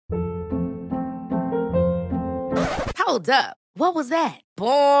Hold up. What was that?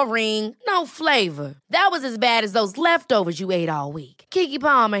 Boring. No flavor. That was as bad as those leftovers you ate all week. Keke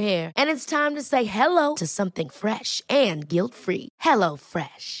Palmer here. And it's time to say hello to something fresh and guilt-free. Hello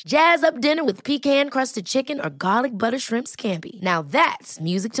Fresh. Jazz up dinner with pecan-crusted chicken or garlic butter shrimp scampi. Now that's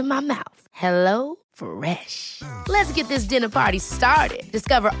music to my mouth. Hello Fresh. Let's get this dinner party started.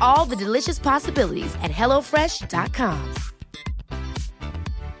 Discover all the delicious possibilities at hellofresh.com.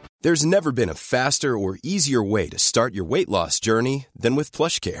 There's never been a faster or easier way to start your weight loss journey than with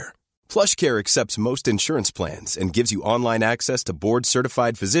PlushCare. PlushCare accepts most insurance plans and gives you online access to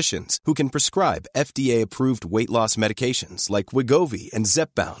board-certified physicians who can prescribe FDA-approved weight loss medications like Wegovy and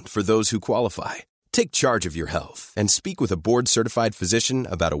Zepbound for those who qualify. Take charge of your health and speak with a board-certified physician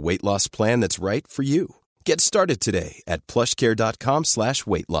about a weight loss plan that's right for you. Get started today at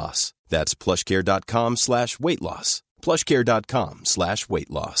plushcare.com/weight loss. That's plushcare.com/weight loss. plushcare.com/weight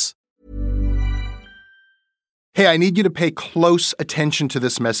loss. Hey, I need you to pay close attention to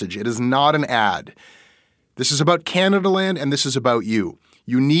this message. It is not an ad. This is about Canadaland, and this is about you.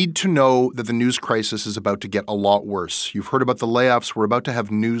 You need to know that the news crisis is about to get a lot worse. You've heard about the layoffs. We're about to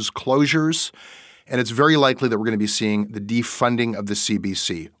have news closures, and it's very likely that we're going to be seeing the defunding of the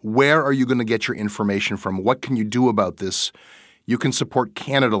CBC. Where are you going to get your information from? What can you do about this? You can support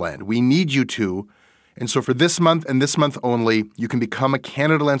Canadaland. We need you to. And so for this month and this month only, you can become a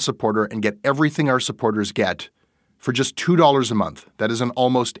Canadaland supporter and get everything our supporters get for just $2 a month. That is an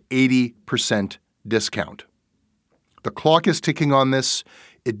almost 80% discount. The clock is ticking on this.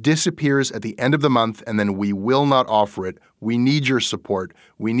 It disappears at the end of the month, and then we will not offer it. We need your support.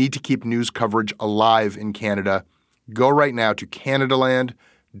 We need to keep news coverage alive in Canada. Go right now to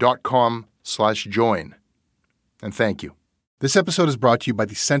canadaland.com/join. And thank you. This episode is brought to you by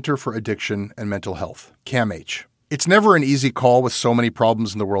the Center for Addiction and Mental Health, CAMH. It's never an easy call with so many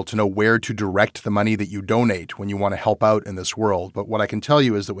problems in the world to know where to direct the money that you donate when you want to help out in this world. But what I can tell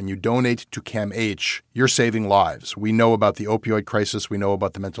you is that when you donate to CAMH, you're saving lives. We know about the opioid crisis. We know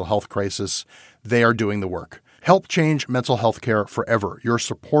about the mental health crisis. They are doing the work. Help change mental health care forever. Your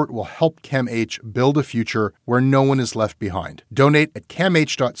support will help CAMH build a future where no one is left behind. Donate at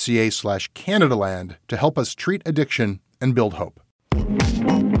camh.ca/Canadaland to help us treat addiction and build hope.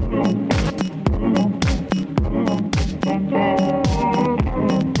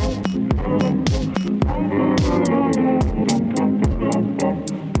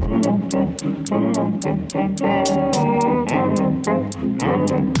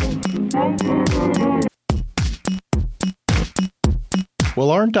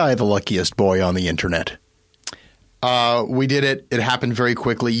 Well, aren't I the luckiest boy on the internet? We did it. It happened very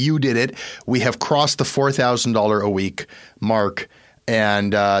quickly. You did it. We have crossed the $4,000 a week mark.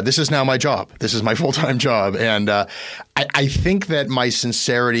 And this is now my job. This is my full-time job. And I think that my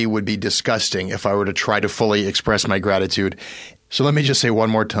sincerity would be disgusting if I were to try to fully express my gratitude. So let me just say one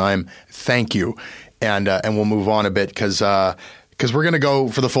more time, thank you. And we'll move on a bit because we're going to go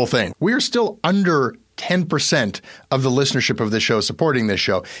for the full thing. We are still under 10% of the listenership of this show supporting this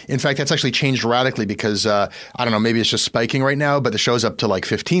show. In fact, that's actually changed radically because, I don't know, maybe it's just spiking right now, but the show's up to like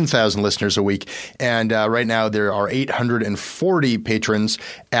 15,000 listeners a week. And right now there are 840 patrons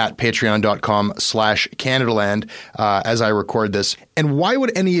at patreon.com/Canadaland as I record this. And why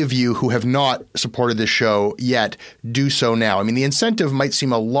would any of you who have not supported this show yet do so now? I mean, the incentive might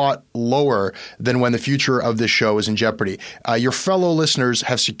seem a lot lower than when the future of this show is in jeopardy. Your fellow listeners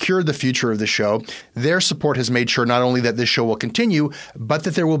have secured the future of the show. Their support has made sure not only that this show will continue, but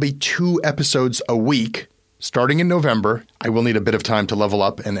that there will be 2 episodes a week starting in November. I will need a bit of time to level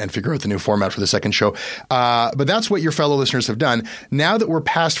up and figure out the new format for the second show. But that's what your fellow listeners have done. Now that we're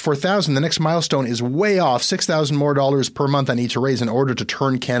past 4,000, the next milestone is way off. $6,000 more per month I need to raise in order to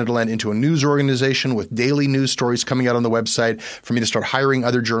turn Canadaland into a news organization with daily news stories coming out on the website, for me to start hiring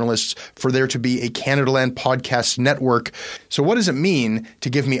other journalists, for there to be a Canadaland podcast network. So what does it mean to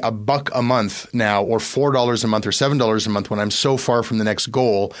give me $1 a month now, or $4 a month, or $7 a month when I'm so far from the next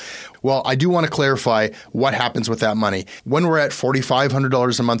goal? Well, I do want to clarify what happens with that money. When we're at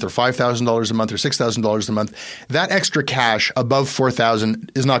 $4,500 a month or $5,000 a month or $6,000 a month, that extra cash above $4,000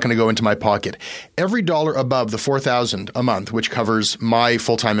 is not going to go into my pocket. Every dollar above the $4,000 a month, which covers my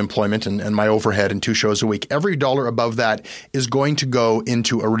full-time employment and my overhead and 2 shows a week, every dollar above that is going to go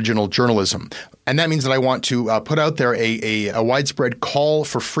into original journalism. And that means that I want to put out there a widespread call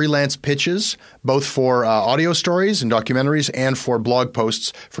for freelance pitches, both for audio stories and documentaries and for blog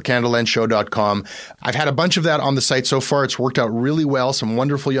posts for CanadaLandShow.com. I've had a bunch of that on the site so far. It's worked out really well. Some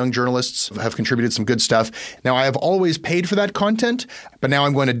wonderful young journalists have contributed some good stuff. Now, I have always paid for that content, but now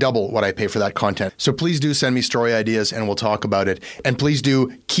I'm going to double what I pay for that content. So please do send me story ideas and we'll talk about it. And please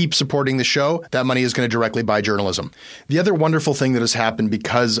do keep supporting the show. That money is going to directly buy journalism. The other wonderful thing that has happened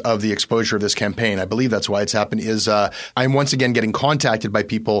because of the exposure of this campaign, I believe that's why it's happened, is I'm once again getting contacted by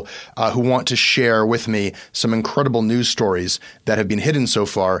people who want to share with me some incredible news stories that have been hidden so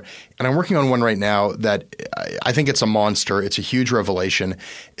far. And I'm working on one right now that I think it's a monster. It's a huge revelation.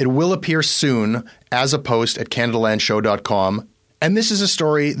 It will appear soon as a post at CanadaLandShow.com. And this is a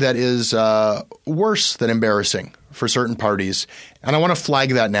story that is worse than embarrassing for certain parties. And I want to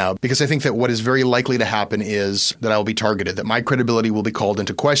flag that now because I think that what is very likely to happen is that I will be targeted, that my credibility will be called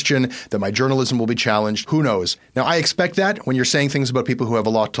into question, that my journalism will be challenged. Who knows? Now, I expect that when you're saying things about people who have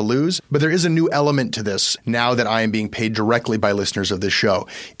a lot to lose, but there is a new element to this now that I am being paid directly by listeners of this show.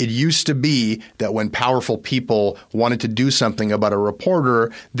 It used to be that when powerful people wanted to do something about a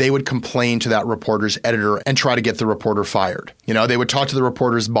reporter, they would complain to that reporter's editor and try to get the reporter fired. You know, they would talk to the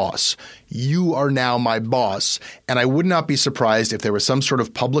reporter's boss. You are now my boss. And I would not be surprised if there was some sort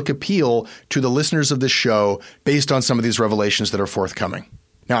of public appeal to the listeners of this show based on some of these revelations that are forthcoming.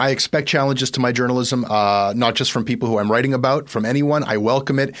 Now, I expect challenges to my journalism, not just from people who I'm writing about, from anyone. I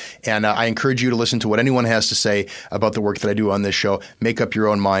welcome it, and I encourage you to listen to what anyone has to say about the work that I do on this show. Make up your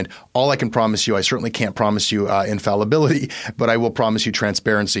own mind. All I can promise you, I certainly can't promise you infallibility, but I will promise you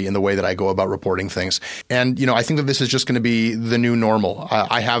transparency in the way that I go about reporting things. And, you know, I think that this is just going to be the new normal.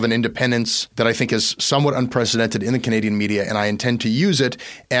 I have an independence that I think is somewhat unprecedented in the Canadian media, and I intend to use it,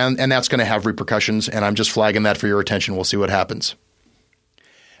 and that's going to have repercussions, and I'm just flagging that for your attention. We'll see what happens.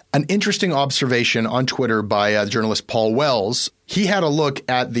 An interesting observation on Twitter by the journalist Paul Wells. He had a look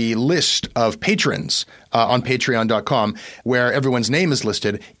at the list of patrons on Patreon.com where everyone's name is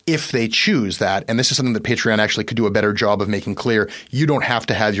listed if they choose that. And this is something that Patreon actually could do a better job of making clear. You don't have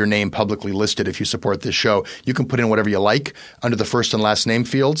to have your name publicly listed if you support this show. You can put in whatever you like under the first and last name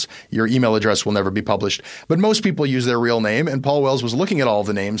fields. Your email address will never be published. But most people use their real name. And Paul Wells was looking at all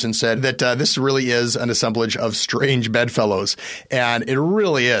the names and said that this really is an assemblage of strange bedfellows. And it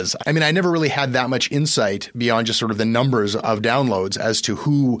really is. I mean, I never really had that much insight beyond just sort of the numbers of downloads as to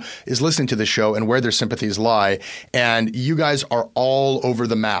who is listening to the show and where their sympathies lie. And you guys are all over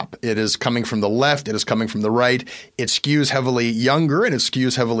the map. It is coming from the left. It is coming from the right. It skews heavily younger and it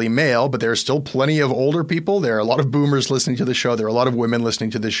skews heavily male, but there are still plenty of older people. There are a lot of boomers listening to the show. There are a lot of women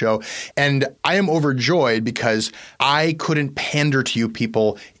listening to the show. And I am overjoyed because I couldn't pander to you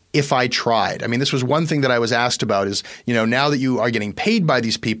people if I tried. I mean, this was one thing that I was asked about is, you know, now that you are getting paid by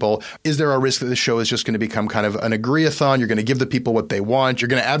these people, is there a risk that the show is just going to become kind of an agree-a-thon? You're going to give the people what they want. You're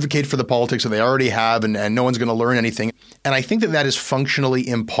going to advocate for the politics that they already have and no one's going to learn anything. And I think that that is functionally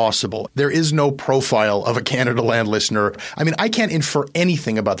impossible. There is no profile of a Canada Land listener. I mean, I can't infer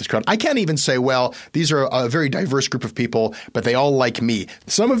anything about this crowd. I can't even say, well, these are a very diverse group of people, but they all like me.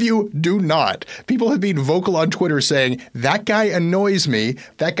 Some of you do not. People have been vocal on Twitter saying, that guy annoys me.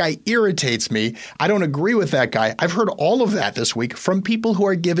 That guy irritates me. I don't agree with that guy. I've heard all of that this week from people who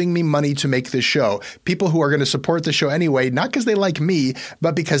are giving me money to make this show. People who are going to support the show anyway, not because they like me,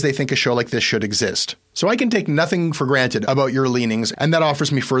 but because they think a show like this should exist. So I can take nothing for granted about your leanings, and that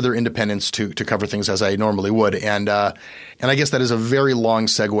offers me further independence to cover things as I normally would. And I guess that is a very long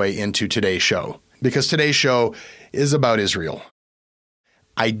segue into today's show, because today's show is about Israel.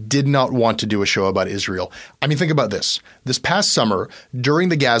 I did not want to do a show about Israel. I mean, think about this. This past summer, during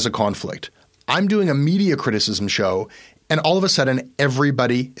the Gaza conflict, I'm doing a media criticism show, and all of a sudden,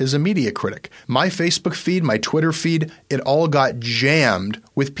 everybody is a media critic. My Facebook feed, my Twitter feed, it all got jammed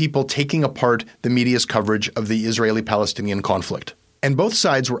with people taking apart the media's coverage of the Israeli-Palestinian conflict. And both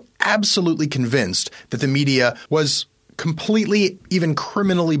sides were absolutely convinced that the media was completely, even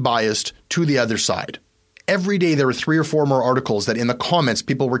criminally biased to the other side. Every day there were 3 or 4 more articles that in the comments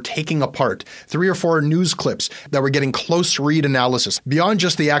people were taking apart, 3 or 4 news clips that were getting close read analysis beyond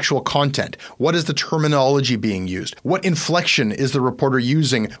just the actual content. What is the terminology being used? What inflection is the reporter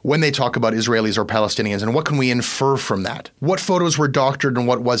using when they talk about Israelis or Palestinians? And what can we infer from that? What photos were doctored and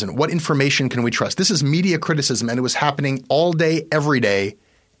what wasn't? What information can we trust? This is media criticism, and it was happening all day, every day,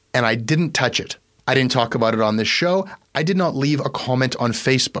 and I didn't touch it. I didn't talk about it on this show. I did not leave a comment on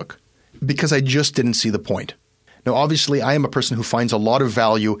Facebook, because I just didn't see the point. Now, obviously, I am a person who finds a lot of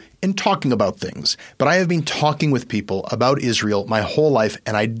value in talking about things, but I have been talking with people about Israel my whole life,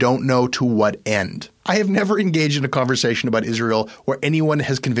 and I don't know to what end. I have never engaged in a conversation about Israel where anyone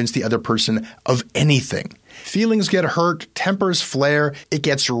has convinced the other person of anything. Feelings get hurt, tempers flare, it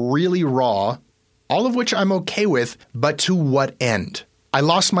gets really raw, all of which I'm okay with, but to what end? I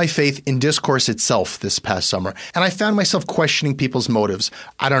lost my faith in discourse itself this past summer, and I found myself questioning people's motives.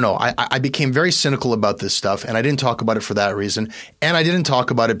 I don't know. I became very cynical about this stuff, and I didn't talk about it for that reason, and I didn't talk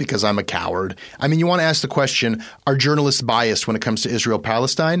about it because I'm a coward. I mean, you want to ask the question, are journalists biased when it comes to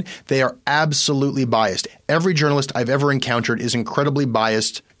Israel-Palestine? They are absolutely biased. Every journalist I've ever encountered is incredibly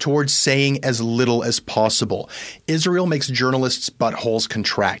biased towards saying as little as possible. Israel makes journalists' buttholes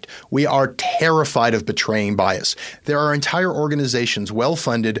contract. We are terrified of betraying bias. There are entire organizations,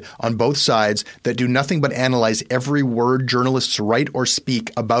 well-funded on both sides, that do nothing but analyze every word journalists write or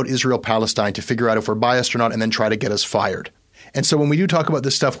speak about Israel-Palestine to figure out if we're biased or not and then try to get us fired. And so when we do talk about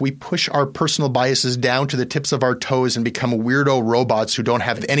this stuff, we push our personal biases down to the tips of our toes and become weirdo robots who don't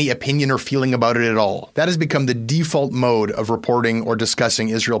have any opinion or feeling about it at all. That has become the default mode of reporting or discussing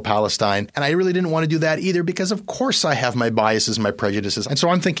Israel-Palestine. And I really didn't want to do that either because, of course, I have my biases, my prejudices. And so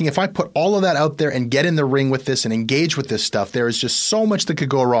I'm thinking if I put all of that out there and get in the ring with this and engage with this stuff, there is just so much that could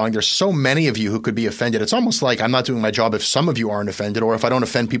go wrong. There's so many of you who could be offended. It's almost like I'm not doing my job if some of you aren't offended or if I don't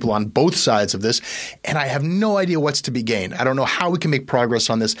offend people on both sides of this. And I have no idea what's to be gained. I don't know how we can make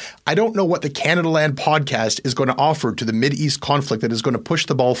progress on this. I don't know what the Canada Land podcast is going to offer to the Mideast conflict that is going to push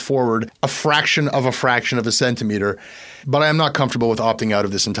the ball forward a fraction of a centimeter, but I am not comfortable with opting out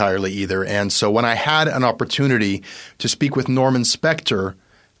of this entirely either. And so when I had an opportunity to speak with Norman Spector,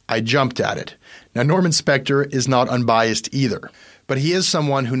 I jumped at it. Now, Norman Spector is not unbiased either, but he is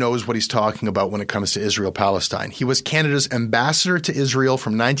someone who knows what he's talking about when it comes to Israel-Palestine. He was Canada's ambassador to Israel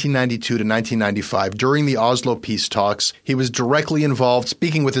from 1992 to 1995 during the Oslo peace talks. He was directly involved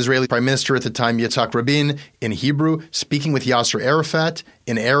speaking with Israeli Prime Minister at the time, Yitzhak Rabin, in Hebrew, speaking with Yasser Arafat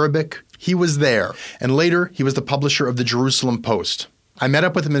in Arabic. He was there. And later, he was the publisher of the Jerusalem Post. I met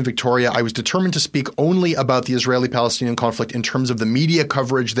up with him in Victoria. I was determined to speak only about the Israeli-Palestinian conflict in terms of the media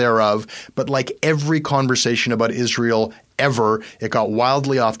coverage thereof, but like every conversation about Israel ever, it got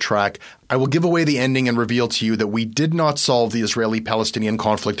wildly off track. I will give away the ending and reveal to you that we did not solve the Israeli-Palestinian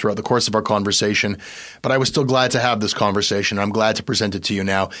conflict throughout the course of our conversation, but I was still glad to have this conversation. I'm glad to present it to you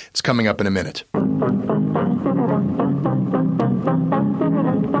now. It's coming up in a minute.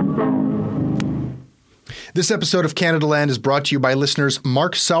 This episode of Canada Land is brought to you by listeners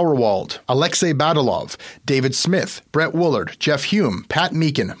Mark Sauerwald, Alexei Badalov, David Smith, Brett Woolard, Jeff Hume, Pat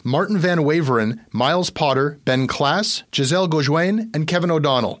Meekin, Martin Van Waveren, Miles Potter, Ben Klass, Giselle Gaujoin, and Kevin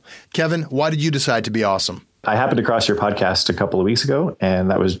O'Donnell. Kevin, why did you decide to be awesome? I happened across your podcast a couple of weeks ago,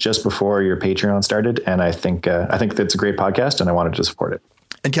 and that was just before your Patreon started. And I think that's a great podcast, and I wanted to support it.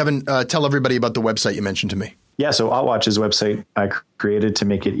 And Kevin, tell everybody about the website you mentioned to me. Yeah, so Otwatch is a website I created to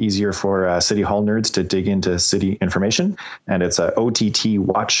make it easier for City Hall nerds to dig into city information, and it's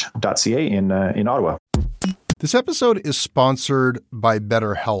ottwatch.ca in Ottawa. This episode is sponsored by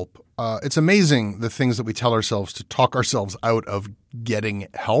BetterHelp. It's amazing the things that we tell ourselves to talk ourselves out of getting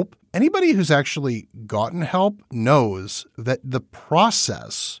help. Anybody who's actually gotten help knows that the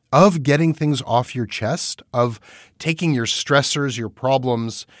process of getting things off your chest, of taking your stressors, your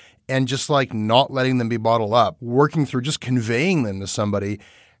problems, and just like not letting them be bottled up, working through just conveying them to somebody,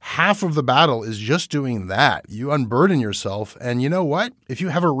 half of the battle is just doing that. You unburden yourself. And you know what? If you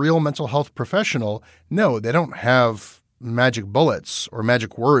have a real mental health professional, no, they don't have magic bullets or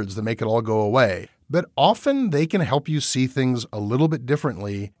magic words that make it all go away. But often they can help you see things a little bit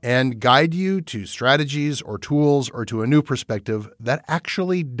differently and guide you to strategies or tools or to a new perspective that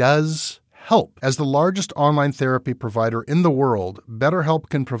actually does help. As the largest online therapy provider in the world, BetterHelp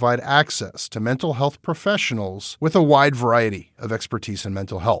can provide access to mental health professionals with a wide variety of expertise in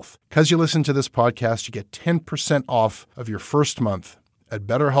mental health. Because you listen to this podcast, you get 10% off of your first month at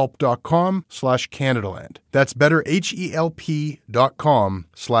betterhelp.com/Canadaland. That's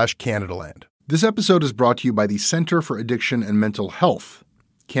betterhelp.com/Canadaland. This episode is brought to you by the Center for Addiction and Mental Health,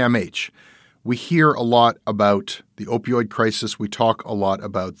 CAMH. We hear a lot about the opioid crisis. We talk a lot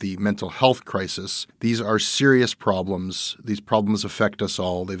about the mental health crisis. These are serious problems. These problems affect us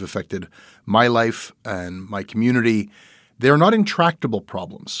all. They've affected my life and my community. They are not intractable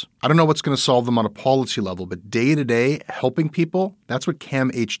problems. I don't know what's going to solve them on a policy level, but day to day, helping people, that's what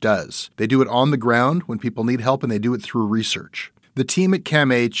CAMH does. They do it on the ground when people need help, and they do it through research. The team at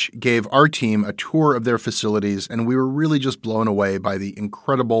CAMH gave our team a tour of their facilities, and we were really just blown away by the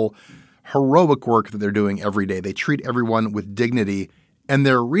incredible heroic work that they're doing every day. They treat everyone with dignity And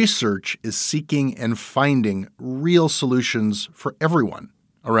their research is seeking and finding real solutions for everyone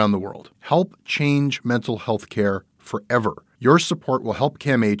around the world. Help change mental health care forever. Your support will help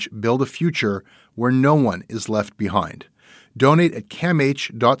CAMH build a future where no one is left behind. Donate at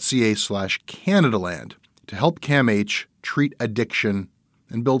camh.ca/Canadaland to help CAMH treat addiction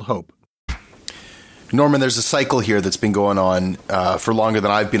and build hope. Norman, there's a cycle here that's been going on for longer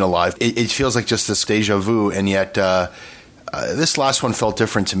than I've been alive. It feels like just this deja vu, and yet this last one felt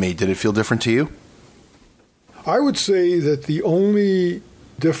different to me. Did it feel different to you? I would say that the only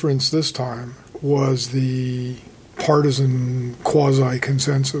difference this time was the partisan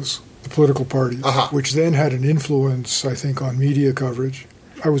quasi-consensus, the political parties, which then had an influence, I think, on media coverage.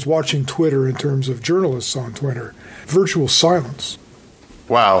 I was watching Twitter in terms of journalists on Twitter. Virtual silence.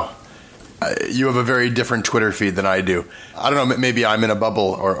 Wow. You have a very different Twitter feed than I do. I don't know, maybe I'm in a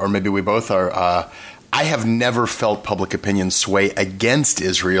bubble, or maybe we both are. I have never felt public opinion sway against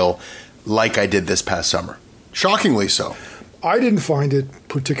Israel like I did this past summer. Shockingly so. I didn't find it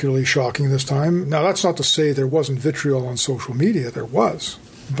particularly shocking this time. Now, that's not to say there wasn't vitriol on social media. There was.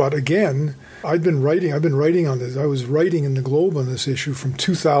 But again, I've been writing on this. I was writing in the Globe on this issue from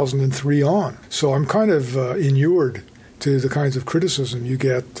 2003 on. So I'm kind of inured to the kinds of criticism you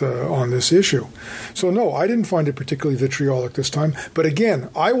get on this issue. So no, I didn't find it particularly vitriolic this time. But again,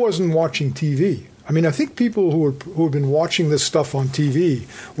 I wasn't watching TV. I mean, I think people who have been watching this stuff on TV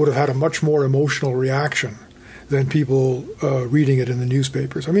would have had a much more emotional reaction than people reading it in the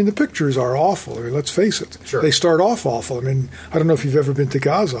newspapers. I mean, the pictures are awful. I mean, let's face it. Sure. They start off awful. I mean, I don't know if you've ever been to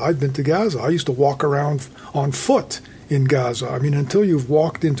Gaza. I've been to Gaza. I used to walk around on foot in Gaza. I mean, until you've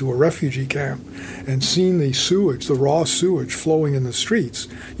walked into a refugee camp and seen the sewage, the raw sewage flowing in the streets,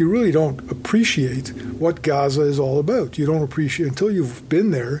 you really don't appreciate what Gaza is all about. You don't appreciate, until you've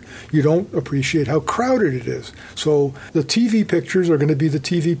been there, you don't appreciate how crowded it is. So the TV pictures are going to be the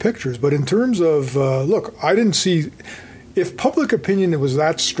TV pictures. But in terms of, look, I didn't see, if public opinion was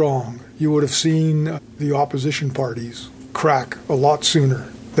that strong, you would have seen the opposition parties crack a lot sooner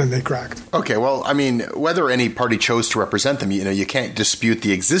than they cracked. Okay, well, I mean, whether any party chose to represent them, you can't dispute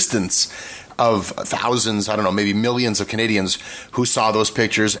the existence of thousands, I don't know, maybe millions of Canadians who saw those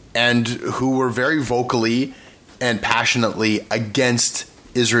pictures and who were very vocally and passionately against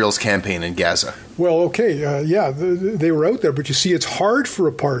Israel's campaign in Gaza. Well, okay, they were out there, but you see, it's hard for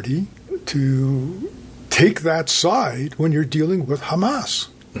a party to take that side when you're dealing with Hamas.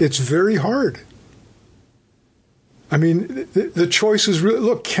 It's very hard. I mean, the choice is really,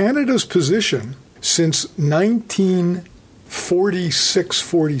 look, Canada's position since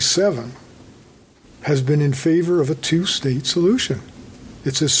 1946-47 has been in favor of a two-state solution.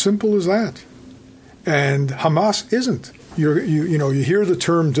 It's as simple as that. And Hamas isn't. You hear the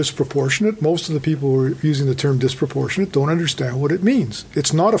term disproportionate. Most of the people who are using the term disproportionate don't understand what it means.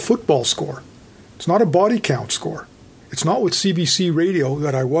 It's not a football score. It's not a body count score. It's not what CBC Radio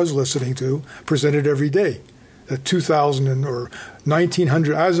that I was listening to presented every day. That 2,000 or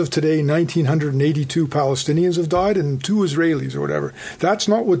 1,900, as of today, 1,982 Palestinians have died and 2 Israelis or whatever. That's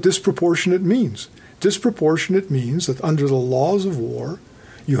not what disproportionate means. Disproportionate means that under the laws of war,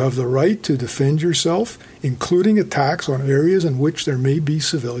 you have the right to defend yourself, including attacks on areas in which there may be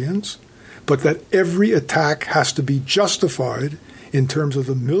civilians, but that every attack has to be justified in terms of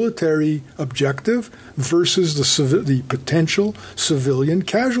the military objective versus the potential civilian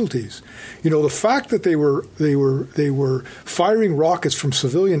casualties. The fact that they were firing rockets from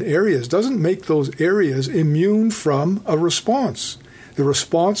civilian areas doesn't make those areas immune from a response. The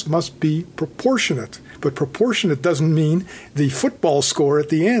response must be proportionate. But proportionate doesn't mean the football score at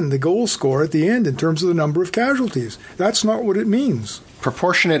the end, the goal score at the end in terms of the number of casualties. That's not what it means.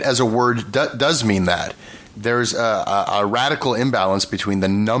 Proportionate as a word does mean that. There's a radical imbalance between the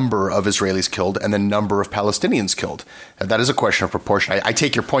number of Israelis killed and the number of Palestinians killed. That is a question of proportion. I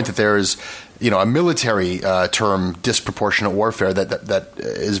take your point that there is, a military term, disproportionate warfare, that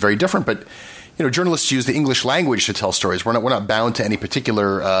is very different. But journalists use the English language to tell stories. We're not bound to any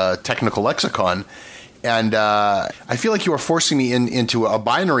particular technical lexicon. And I feel like you are forcing me into a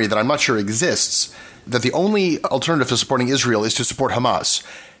binary that I'm not sure exists. That the only alternative to supporting Israel is to support Hamas.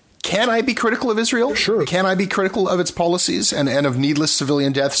 Can I be critical of Israel? Sure. Can I be critical of its policies and of needless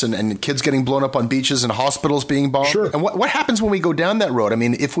civilian deaths and kids getting blown up on beaches and hospitals being bombed? Sure. And what happens when we go down that road? I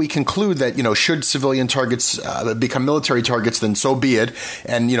mean, if we conclude that, should civilian targets become military targets, then so be it.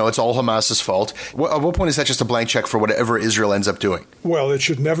 And, it's all Hamas's fault. At what point is that just a blank check for whatever Israel ends up doing? Well, it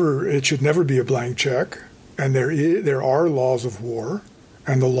should never be a blank check. And there are laws of war.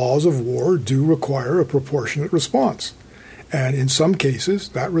 And the laws of war do require a proportionate response. And in some cases,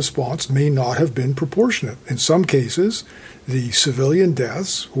 that response may not have been proportionate. In some cases, the civilian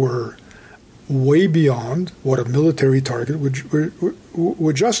deaths were way beyond what a military target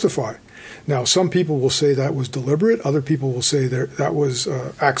would justify. Now, some people will say that was deliberate. Other people will say that was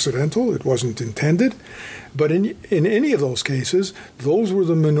accidental. It wasn't intended. But in any of those cases, those were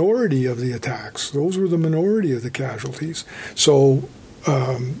the minority of the attacks. Those were the minority of the casualties. So,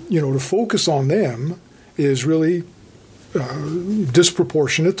 to focus on them is really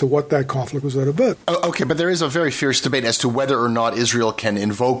disproportionate to what that conflict was about. Okay, but there is a very fierce debate as to whether or not Israel can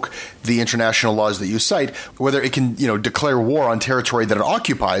invoke the international laws that you cite, whether it can, declare war on territory that it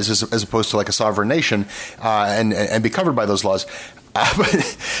occupies as opposed to like a sovereign nation and be covered by those laws.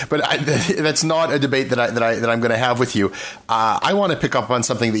 But that's not a debate that I'm going to have with you. I want to pick up on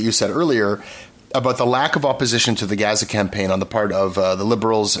something that you said earlier about the lack of opposition to the Gaza campaign on the part of the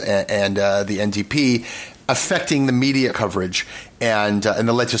Liberals and the NDP affecting the media coverage and that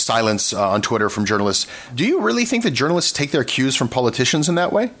led to silence on Twitter from journalists. Do you really think that journalists take their cues from politicians in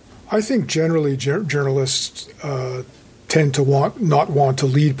that way? I think generally journalists tend to not want to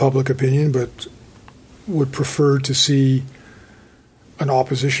lead public opinion, but would prefer to see an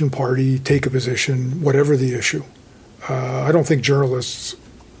opposition party take a position, whatever the issue. I don't think journalists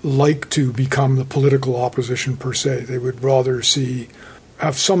like to become the political opposition per se. They would rather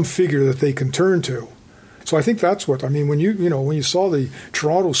have some figure that they can turn to. So I think that's what, when you saw the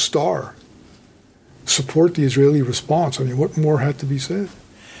Toronto Star support the Israeli response, what more had to be said?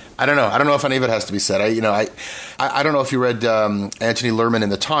 I don't know. I don't know if any of it has to be said. I don't know if you read Anthony Lerman in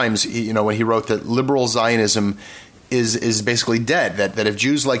the Times, when he wrote that liberal Zionism is basically dead, that if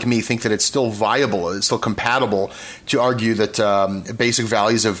Jews like me think that it's still viable, it's still compatible to argue that basic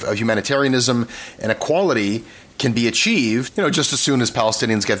values of humanitarianism and equality can be achieved, just as soon as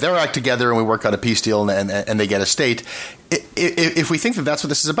Palestinians get their act together and we work out a peace deal and they get a state. If we think that that's what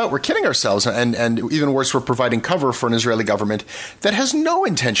this is about, we're kidding ourselves. And even worse, we're providing cover for an Israeli government that has no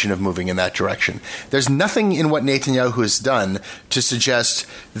intention of moving in that direction. There's nothing in what Netanyahu has done to suggest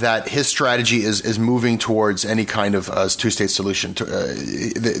that his strategy is moving towards any kind of two-state solution.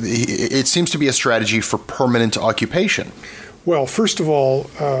 It seems to be a strategy for permanent occupation. Well, first of all,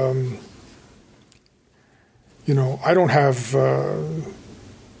 I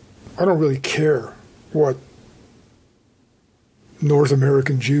don't really care what North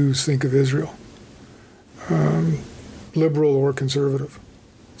American Jews think of Israel, liberal or conservative.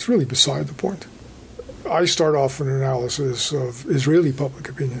 It's really beside the point. I start off with an analysis of Israeli public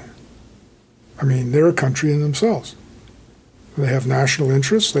opinion. They're a country in themselves. They have national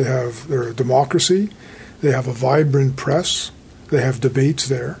interests. They're a democracy. They have a vibrant press. They have debates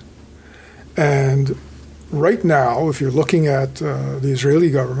there. And right now, if you're looking at the Israeli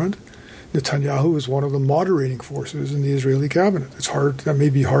government, Netanyahu is one of the moderating forces in the Israeli cabinet. It's hard. That may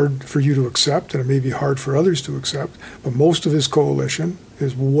be hard for you to accept, and it may be hard for others to accept, but most of his coalition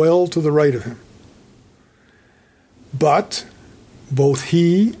is well to the right of him. But both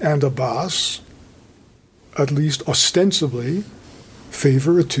he and Abbas, at least ostensibly,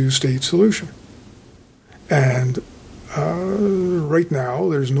 favor a two-state solution. And right now,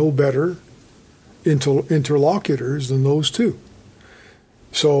 there's no better interlocutors than those two.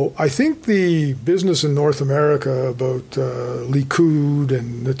 So I think the business in North America about Likud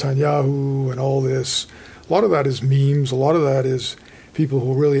and Netanyahu and all this, a lot of that is memes. A lot of that is people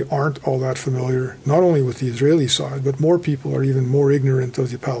who really aren't all that familiar, not only with the Israeli side, but more people are even more ignorant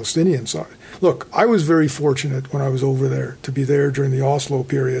of the Palestinian side. Look, I was very fortunate when I was over there to be there during the Oslo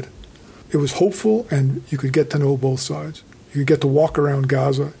period. It was hopeful, and you could get to know both sides. You could get to walk around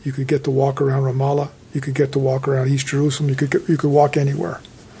Gaza. You could get to walk around Ramallah. You could get to walk around East Jerusalem. You could walk anywhere.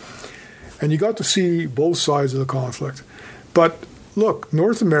 And you got to see both sides of the conflict. But look,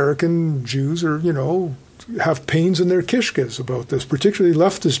 North American Jews are, have pains in their kishkas about this, particularly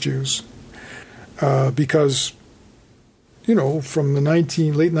leftist Jews, because, from the late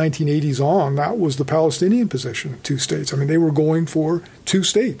 1980s on, that was the Palestinian position, two states. They were going for two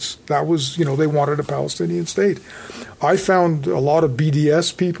states. That was, they wanted a Palestinian state. I found a lot of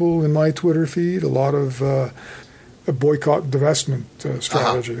BDS people in my Twitter feed, a lot of a boycott divestment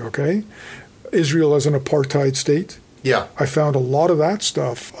strategy, okay? Israel as an apartheid state. Yeah. I found a lot of that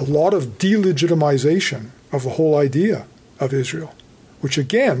stuff, a lot of delegitimization of the whole idea of Israel, which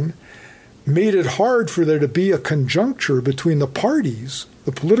again made it hard for there to be a conjuncture between the parties,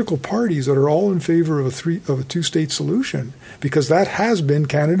 the political parties that are all in favor of a two-state solution, because that has been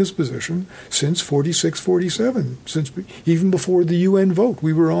Canada's position since 46-47, since even before the UN vote.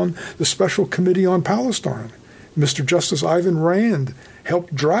 We were on the Special Committee on Palestine. Mr. Justice Ivan Rand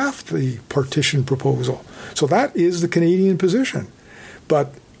helped draft the partition proposal. So that is the Canadian position.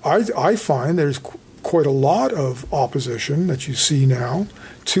 But I find there's quite a lot of opposition that you see now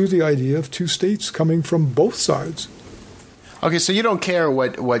to the idea of two states coming from both sides. Okay, so you don't care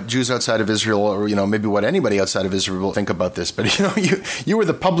what Jews outside of Israel, or maybe what anybody outside of Israel will think about this, but you were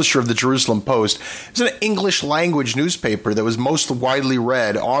the publisher of the Jerusalem Post. It was an English language newspaper that was most widely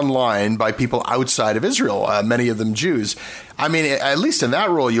read online by people outside of Israel, many of them Jews. I mean, at least in that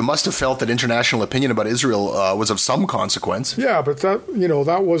role, you must have felt that international opinion about Israel was of some consequence. Yeah, but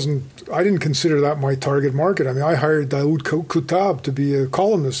that wasn't. I didn't consider that my target market. I mean, I hired Daoud Koutab to be a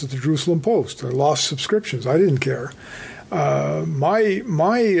columnist at the Jerusalem Post. I lost subscriptions. I didn't care. My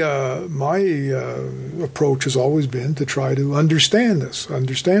approach has always been to try to understand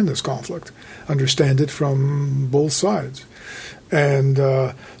this conflict, understand it from both sides. And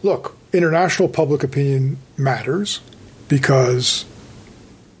look, international public opinion matters because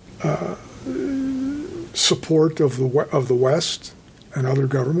support of the West and other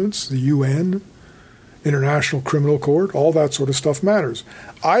governments, the UN, International Criminal Court, all that sort of stuff matters.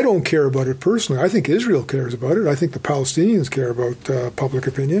 I don't care about it personally. I think Israel cares about it. I think the Palestinians care about public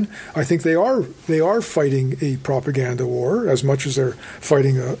opinion. I think they are fighting a propaganda war as much as they're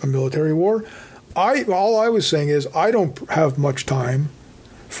fighting a military war. All I was saying is I don't have much time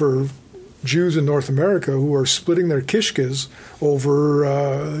for Jews in North America who are splitting their kishkas over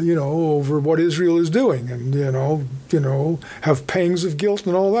what Israel is doing, and have pangs of guilt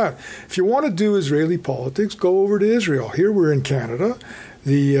and all that. If you want to do Israeli politics, go over to Israel. Here we're in Canada.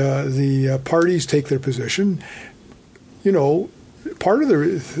 The parties take their position. Part of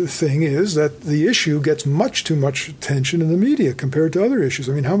the thing is that the issue gets much too much attention in the media compared to other issues.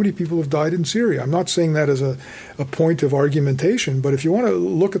 I mean, how many people have died in Syria? I'm not saying that as a point of argumentation, but if you want to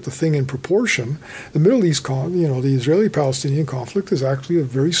look at the thing in proportion, the Middle East, the Israeli-Palestinian conflict is actually a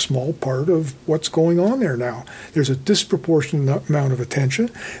very small part of what's going on there now. There's a disproportionate amount of attention.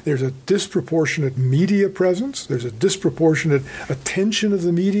 There's a disproportionate media presence. There's a disproportionate attention of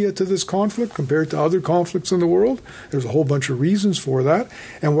the media to this conflict compared to other conflicts in the world. There's a whole bunch of reasons for that.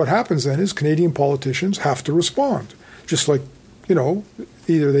 And what happens then is Canadian politicians have to respond. Just like,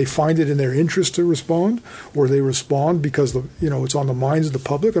 either they find it in their interest to respond, or they respond because it's on the minds of the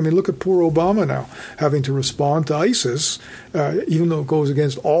public. I mean, look at poor Obama now, having to respond to ISIS, even though it goes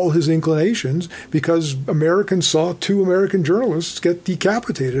against all his inclinations, because Americans saw 2 American journalists get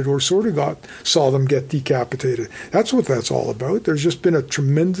decapitated, or sort of saw them get decapitated. That's what that's all about. There's just been a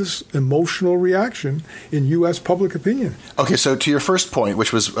tremendous emotional reaction in U.S. public opinion. Okay, so to your first point,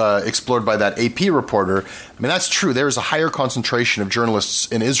 which was explored by that AP reporter, I mean, that's true. There is a higher concentration of journalists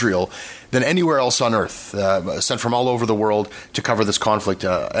in Israel than anywhere else on earth, sent from all over the world to cover this conflict.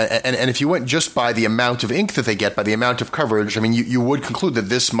 And if you went just by the amount of ink that they get, by the amount of coverage, I mean, you would conclude that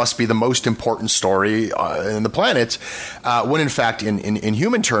this must be the most important story in the planet, when in fact, in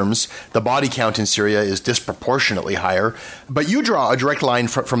human terms, the body count in Syria is disproportionately higher. But you draw a direct line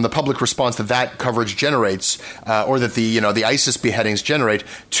from the public response that coverage generates, or that the ISIS beheadings generate,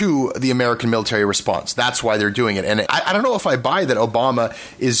 to the American military response. That's why they're doing it. And I don't know if I buy that Obama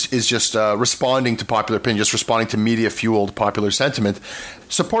is just responding to popular opinion, just responding to media-fueled popular sentiment.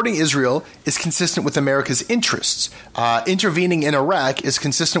 Supporting Israel is consistent with America's interests. Intervening in Iraq is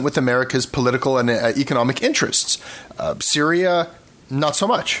consistent with America's political and economic interests. Syria, not so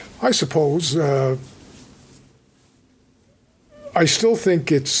much. I suppose. I still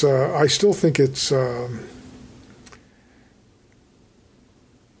think it's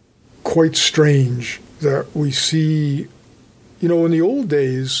quite strange that we see, in the old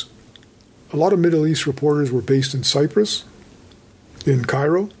days, a lot of Middle East reporters were based in Cyprus, in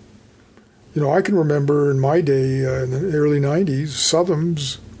Cairo. I can remember in my day, in the early 90s,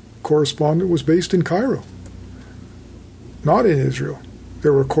 Southern's correspondent was based in Cairo, not in Israel.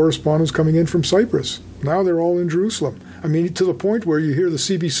 There were correspondents coming in from Cyprus. Now they're all in Jerusalem. I mean, to the point where you hear the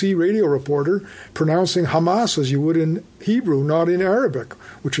CBC radio reporter pronouncing Hamas as you would in Hebrew, not in Arabic,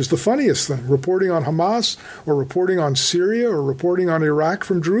 which is the funniest thing, reporting on Hamas or reporting on Syria or reporting on Iraq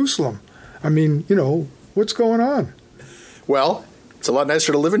from Jerusalem. I mean, what's going on? Well, it's a lot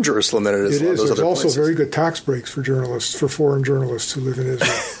nicer to live in Jerusalem than it is in those other places. There's also very good tax breaks for journalists, for foreign journalists who live in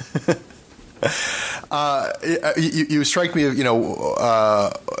Israel. You strike me,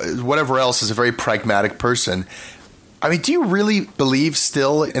 whatever else, as a very pragmatic person. I mean, do you really believe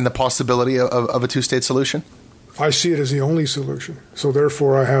still in the possibility of a two-state solution? I see it as the only solution. So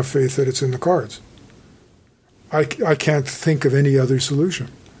therefore, I have faith that it's in the cards. I can't think of any other solution.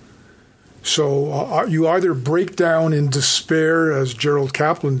 So you either break down in despair, as Gerald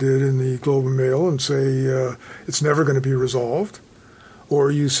Kaplan did in the Globe and Mail, and say it's never going to be resolved, or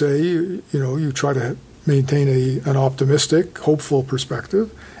you say, you try to maintain an optimistic, hopeful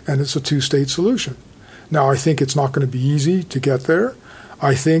perspective, and it's a two-state solution. Now, I think it's not going to be easy to get there.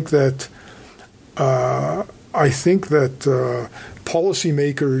 I think that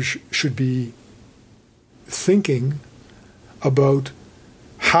policymakers should be thinking about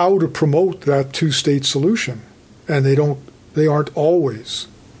how to promote that two-state solution, and they aren't always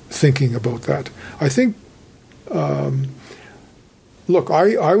thinking about that. I think, look,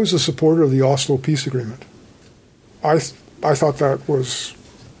 I was a supporter of the Oslo Peace Agreement. I thought that was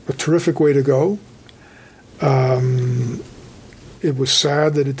a terrific way to go. It was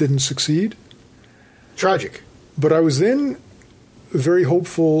sad that it didn't succeed. Tragic. But I was then very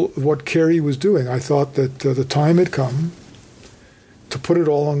hopeful of what Kerry was doing. I thought that the time had come to put it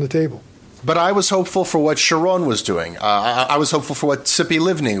all on the table. But I was hopeful for what Sharon was doing. I was hopeful for what Tzipi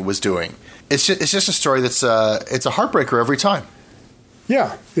Livni was doing. It's just a story that's it's a heartbreaker every time.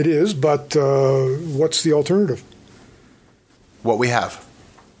 Yeah, it is. But what's the alternative? What we have.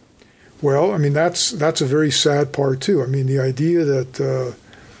 Well, I mean, that's a very sad part too. I mean, the idea that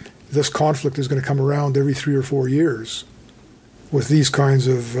this conflict is going to come around every 3 or 4 years with these kinds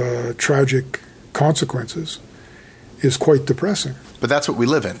of tragic consequences is quite depressing. But that's what we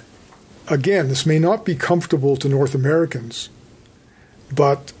live in. Again, this may not be comfortable to North Americans,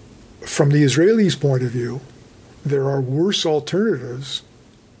 but from the Israelis' point of view, there are worse alternatives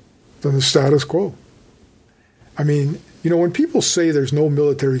than the status quo. I mean, when people say there's no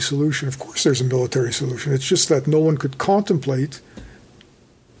military solution, of course there's a military solution. It's just that no one could contemplate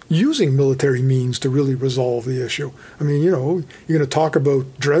using military means to really resolve the issue. I mean, you're going to talk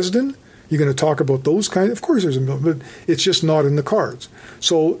about Dresden, you're going to talk about those kinds. Of course there's a military, but it's just not in the cards.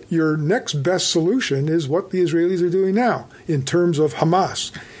 So your next best solution is what the Israelis are doing now in terms of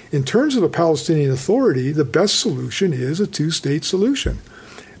Hamas. In terms of the Palestinian Authority, the best solution is a two-state solution.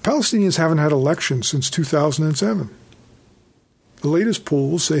 Palestinians haven't had elections since 2007. The latest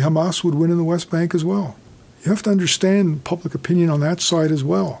polls say Hamas would win in the West Bank as well. You have to understand public opinion on that side as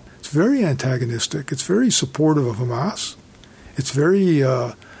well. It's very antagonistic. It's very supportive of Hamas. It's very,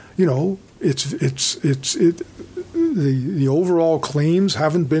 the overall claims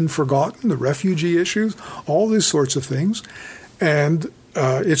haven't been forgotten. The refugee issues, all these sorts of things, and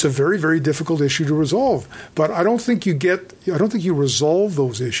it's a very, very difficult issue to resolve. But I don't think you resolve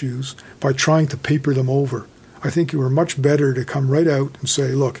those issues by trying to paper them over. I think you are much better to come right out and say,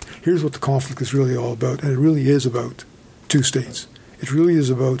 look, here's what the conflict is really all about. And it really is about two states. It really is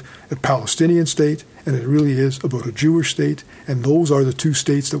about a Palestinian state, and it really is about a Jewish state. And those are the two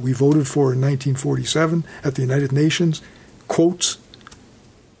states that we voted for in 1947 at the United Nations, quotes.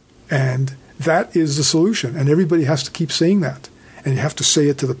 And that is the solution. And everybody has to keep saying that. And you have to say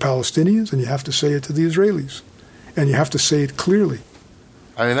it to the Palestinians, and you have to say it to the Israelis. And you have to say it clearly.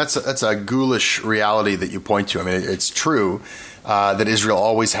 I mean, that's a ghoulish reality that you point to. I mean, it's true that Israel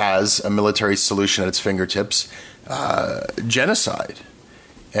always has a military solution at its fingertips, genocide.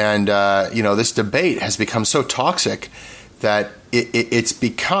 And, this debate has become so toxic that it's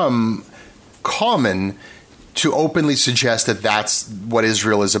become common to openly suggest that that's what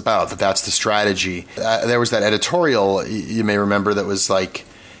Israel is about, that that's the strategy. There was that editorial, you may remember, that was like,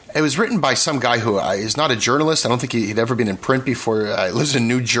 it was written by some guy who is not a journalist. I don't think he'd ever been in print before. He lives in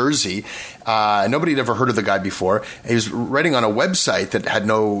New Jersey. Nobody had ever heard of the guy before. He was writing on a website that had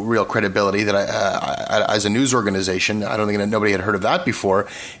no real credibility. That as a news organization, I don't think nobody had heard of that before.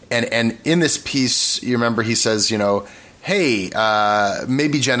 And in this piece, you remember he says, hey,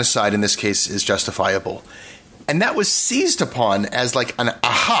 maybe genocide in this case is justifiable. And that was seized upon as like an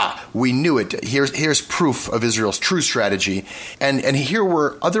aha, we knew it. Here's proof of Israel's true strategy. And here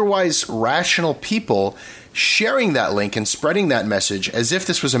were otherwise rational people sharing that link and spreading that message as if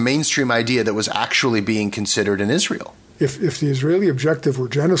this was a mainstream idea that was actually being considered in Israel. If the Israeli objective were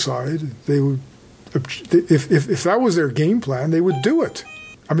genocide, they would. If that was their game plan, they would do it.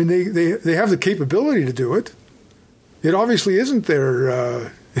 I mean, they have the capability to do it. It obviously isn't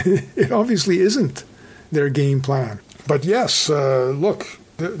their. It obviously isn't their game plan. But yes, look,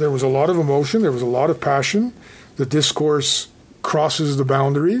 there was a lot of emotion, there was a lot of passion. The discourse crosses the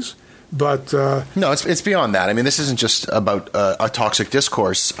boundaries, but... No, it's beyond that. I mean, this isn't just about a toxic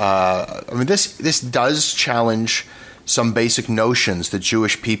discourse. I mean, this does challenge some basic notions that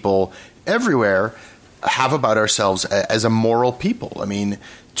Jewish people everywhere have about ourselves as a moral people. I mean,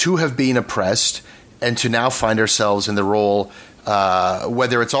 to have been oppressed and to now find ourselves in the role,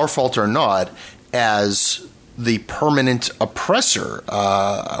 whether it's our fault or not, as the permanent oppressor,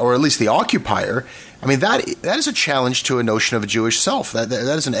 or at least the occupier, I mean, that is a challenge to a notion of a Jewish self. That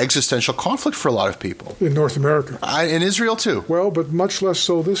is an existential conflict for a lot of people. In North America. In Israel, too. Well, but much less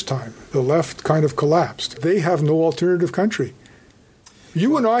so this time. The left kind of collapsed. They have no alternative country.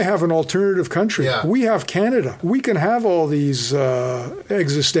 You and I have an alternative country. Yeah. We have Canada. We can have all these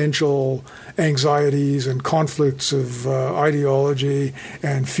existential anxieties and conflicts of ideology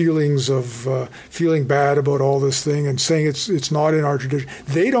and feelings of feeling bad about all this thing and saying it's not in our tradition.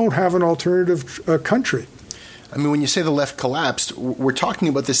 They don't have an alternative country. I mean, when you say the left collapsed, we're talking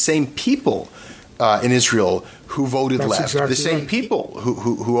about the same people in Israel who voted That's left. exactly The same right. people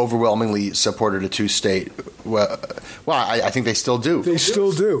who overwhelmingly supported a two-state. Well, I think they still do. They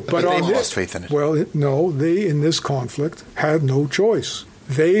still do. But they've lost faith in it. Well, no, they, in this conflict, had no choice.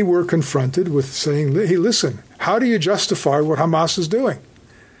 They were confronted with saying, hey, listen, how do you justify what Hamas is doing?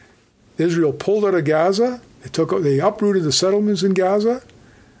 Israel pulled out of Gaza. They uprooted the settlements in Gaza.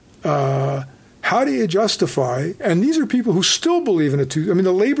 How do you justify, and these are people who still believe in it too. I mean,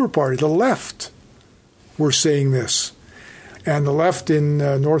 the Labour Party, the left, were saying this. And the left in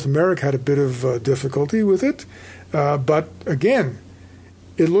North America had a bit of difficulty with it. But again,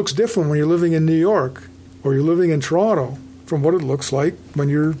 it looks different when you're living in New York or you're living in Toronto from what it looks like when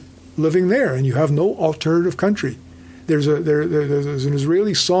you're living there and you have no alternative country. There's an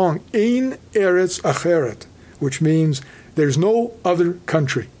Israeli song, Ein Eretz Acheret, which means there's no other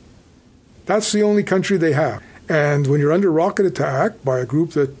country. That's the only country they have. And when you're under rocket attack by a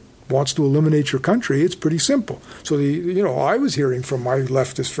group that wants to eliminate your country, it's pretty simple. So, I was hearing from my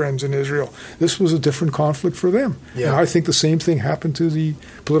leftist friends in Israel, this was a different conflict for them. Yeah. And I think the same thing happened to the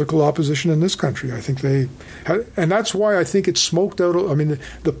political opposition in this country. I think they had, and that's why I think it smoked out. I mean,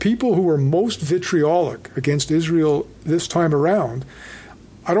 the people who were most vitriolic against Israel this time around,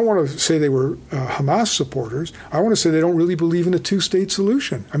 I don't want to say they were Hamas supporters. I want to say they don't really believe in a two-state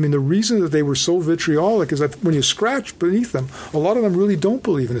solution. I mean, the reason that they were so vitriolic is that when you scratch beneath them, a lot of them really don't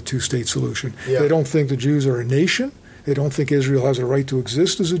believe in a two-state solution. Yeah. They don't think the Jews are a nation. They don't think Israel has a right to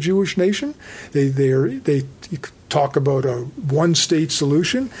exist as a Jewish nation. They talk about a one-state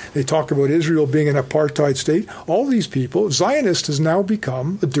solution. They talk about Israel being an apartheid state. All these people, Zionist has now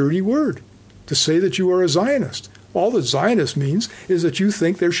become a dirty word to say that you are a Zionist. All that Zionist means is that you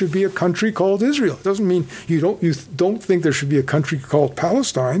think there should be a country called Israel. It doesn't mean you don't think there should be a country called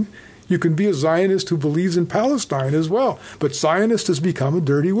Palestine. You can be a Zionist who believes in Palestine as well. But Zionist has become a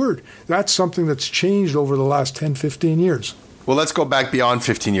dirty word. That's something that's changed over the last 10, 15 years. Well, let's go back beyond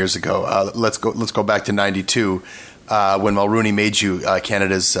 15 years ago. Let's go back to 92. When Mulroney made you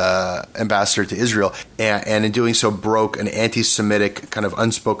Canada's ambassador to Israel, and in doing so broke an anti-Semitic kind of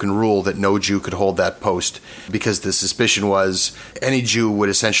unspoken rule that no Jew could hold that post, because the suspicion was any Jew would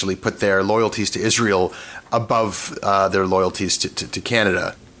essentially put their loyalties to Israel above their loyalties to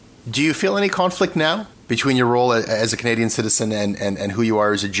Canada. Do you feel any conflict now between your role as a Canadian citizen and who you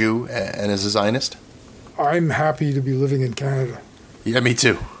are as a Jew and as a Zionist? I'm happy to be living in Canada. Yeah, me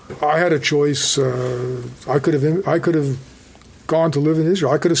too. I had a choice. I could have gone to live in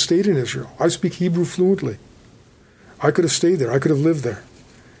Israel. I could have stayed in Israel. I speak Hebrew fluently. I could have stayed there. I could have lived there.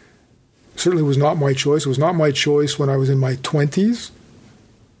 Certainly was not my choice. It was not my choice when I was in my 20s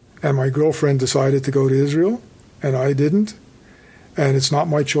and my girlfriend decided to go to Israel and I didn't. And it's not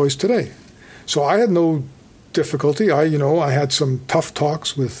my choice today. So I had no difficulty. I had some tough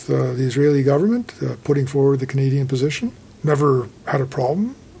talks with the Israeli government putting forward the Canadian position. Never had a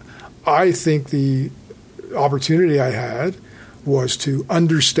problem. I think the opportunity I had was to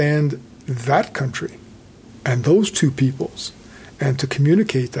understand that country and those two peoples and to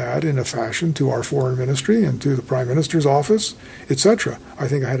communicate that in a fashion to our foreign ministry and to the Prime Minister's office, etc. I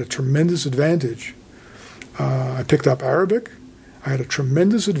think I had a tremendous advantage. I picked up Arabic. I had a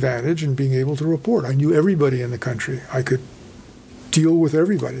tremendous advantage in being able to report. I knew everybody in the country. I could deal with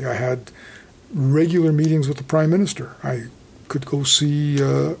everybody. I had regular meetings with the Prime Minister. I could go see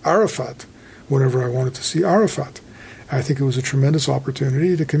Arafat whenever I wanted to see Arafat. I think it was a tremendous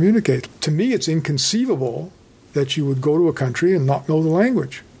opportunity to communicate. To me, it's inconceivable that you would go to a country and not know the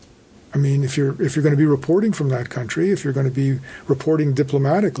language. I mean, if you're going to be reporting from that country, if you're going to be reporting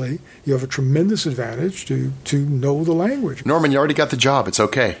diplomatically, you have a tremendous advantage to know the language. Norman, you already got the job. It's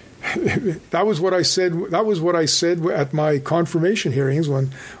okay. That was what I said. That was what I said at my confirmation hearings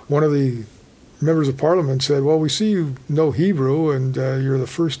when one of the members of Parliament said, well, we see you know Hebrew and you're the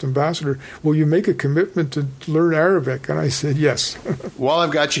first ambassador. Will you make a commitment to learn Arabic? And I said, yes. While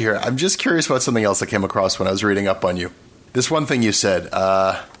I've got you here, I'm just curious about something else I came across when I was reading up on you. This one thing you said,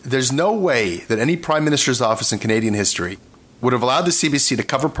 there's no way that any Prime Minister's office in Canadian history would have allowed the CBC to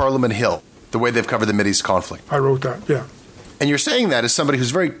cover Parliament Hill the way they've covered the Mideast conflict. I wrote that, yeah. And you're saying that as somebody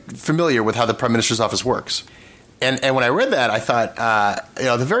who's very familiar with how the Prime Minister's office works. And when I read that, I thought,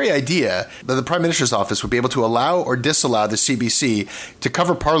 the very idea that the Prime Minister's office would be able to allow or disallow the CBC to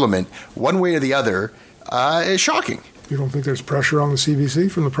cover Parliament one way or the other is shocking. You don't think there's pressure on the CBC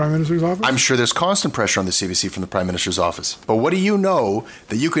from the Prime Minister's office? I'm sure there's constant pressure on the CBC from the Prime Minister's office. But what do you know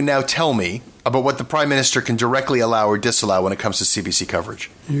that you can now tell me about what the Prime Minister can directly allow or disallow when it comes to CBC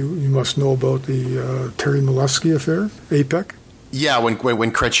coverage? You must know about the Terry Milewski affair, APEC. Yeah, when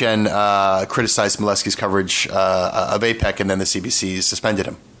Chrétien criticized Milewski's coverage of APEC and then the CBC suspended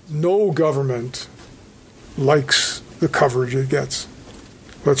him. No government likes the coverage it gets.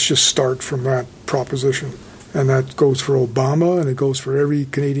 Let's just start from that proposition. And that goes for Obama and it goes for every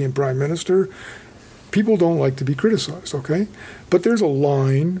Canadian Prime Minister. People don't like to be criticized, okay? But there's a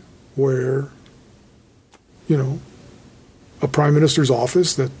line where, a Prime Minister's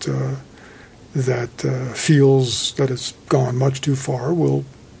office that feels that it's gone much too far will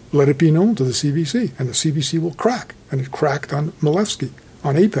let it be known to the CBC, and the CBC will crack. And it cracked on Milewski,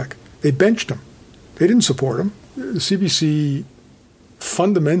 on APEC. They benched him. They didn't support him. The CBC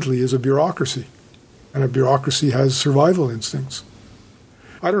fundamentally is a bureaucracy, and a bureaucracy has survival instincts.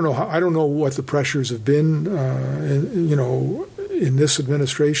 I don't know what the pressures have been, in this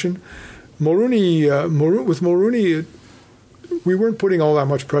administration. With Mulroney, we weren't putting all that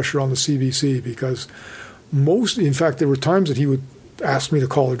much pressure on the CBC because in fact, there were times that he would ask me to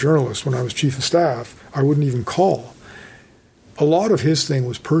call a journalist when I was chief of staff. I wouldn't even call. A lot of his thing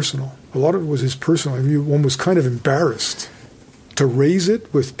was personal. A lot of it was his personal. One was kind of embarrassed to raise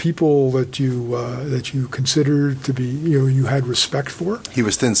it with people that you considered to be, you had respect for. He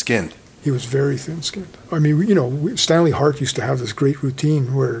was thin-skinned. He was very thin-skinned. I mean, Stanley Hart used to have this great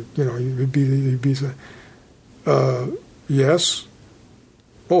routine where, he'd be yes.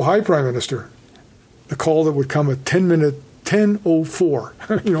 Oh, hi, Prime Minister. The call that would come at 10:04,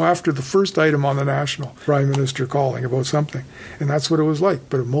 after the first item on the National, Prime Minister calling about something. And that's what it was like,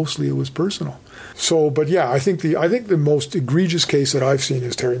 but mostly it was personal. So, but yeah, I think the most egregious case that I've seen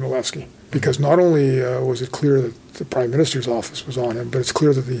is Terry Milewski, because not only was it clear that the Prime Minister's office was on him, but it's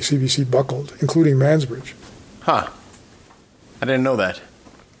clear that the CBC buckled, including Mansbridge. Huh. I didn't know that.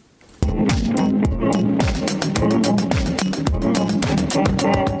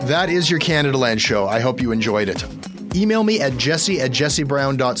 That is your Canada Land show. I hope you enjoyed it. Email me at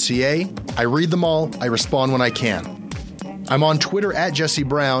jesse@jessebrown.ca. I read them all. I respond when I can. I'm on Twitter at Jesse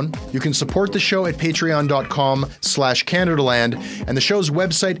Brown. You can support the show at patreon.com/CanadaLand, and the show's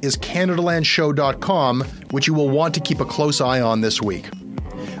website is CanadaLandShow.com, which you will want to keep a close eye on this week.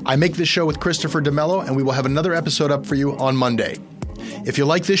 I make this show with Christopher DeMello, and we will have another episode up for you on Monday. If you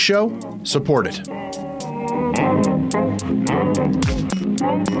like this show, support it.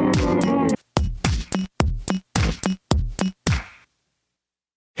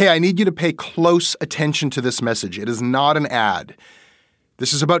 Hey, I need you to pay close attention to this message. It is not an ad.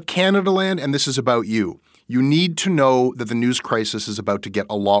 This is about Canada Land, and this is about you. You need to know that the news crisis is about to get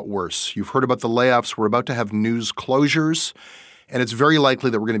a lot worse. You've heard about the layoffs. We're about to have news closures, and it's very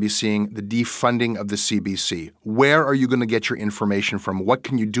likely that we're going to be seeing the defunding of the CBC. Where are you going to get your information from? What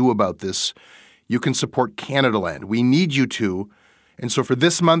can you do about this? You can support Canada Land. We need you to. And so for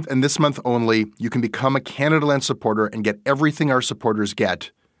this month and this month only, you can become a Canada Land supporter and get everything our supporters get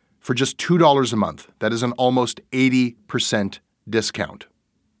for just $2 a month. That is an almost 80% discount.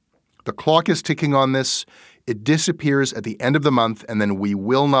 The clock is ticking on this. It disappears at the end of the month, and then we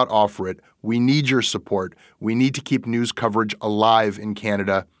will not offer it. We need your support. We need to keep news coverage alive in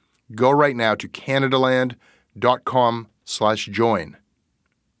Canada. Go right now to CanadaLand.com/join.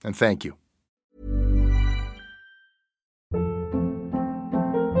 And thank you.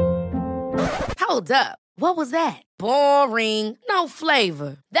 Hold up. What was that? Boring. No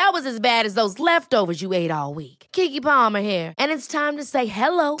flavor. That was as bad as those leftovers you ate all week. Keke Palmer here. And it's time to say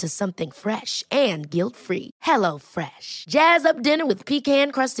hello to something fresh and guilt-free. Hello Fresh. Jazz up dinner with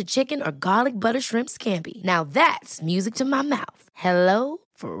pecan-crusted chicken or garlic butter shrimp scampi. Now that's music to my mouth. Hello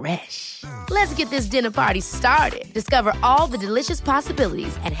Fresh. Let's get this dinner party started. Discover all the delicious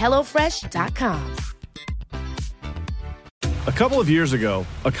possibilities at HelloFresh.com. A couple of years ago,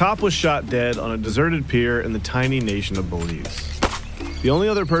 a cop was shot dead on a deserted pier in the tiny nation of Belize. The only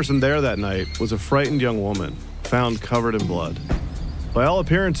other person there that night was a frightened young woman, found covered in blood. By all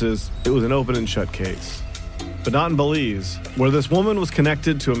appearances, it was an open and shut case. But not in Belize, where this woman was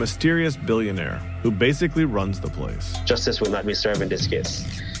connected to a mysterious billionaire who basically runs the place. Justice will not be served in this case.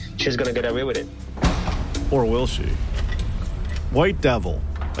 She's going to get away with it. Or will she? White Devil,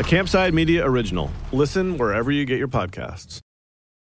 a Campside Media original. Listen wherever you get your podcasts.